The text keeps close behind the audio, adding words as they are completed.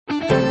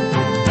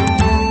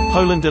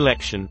Poland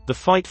election, the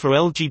fight for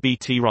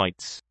LGBT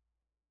rights.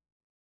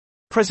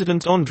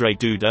 President Andrzej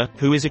Duda,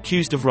 who is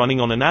accused of running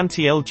on an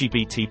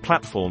anti-LGBT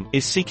platform,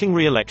 is seeking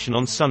re-election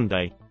on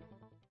Sunday.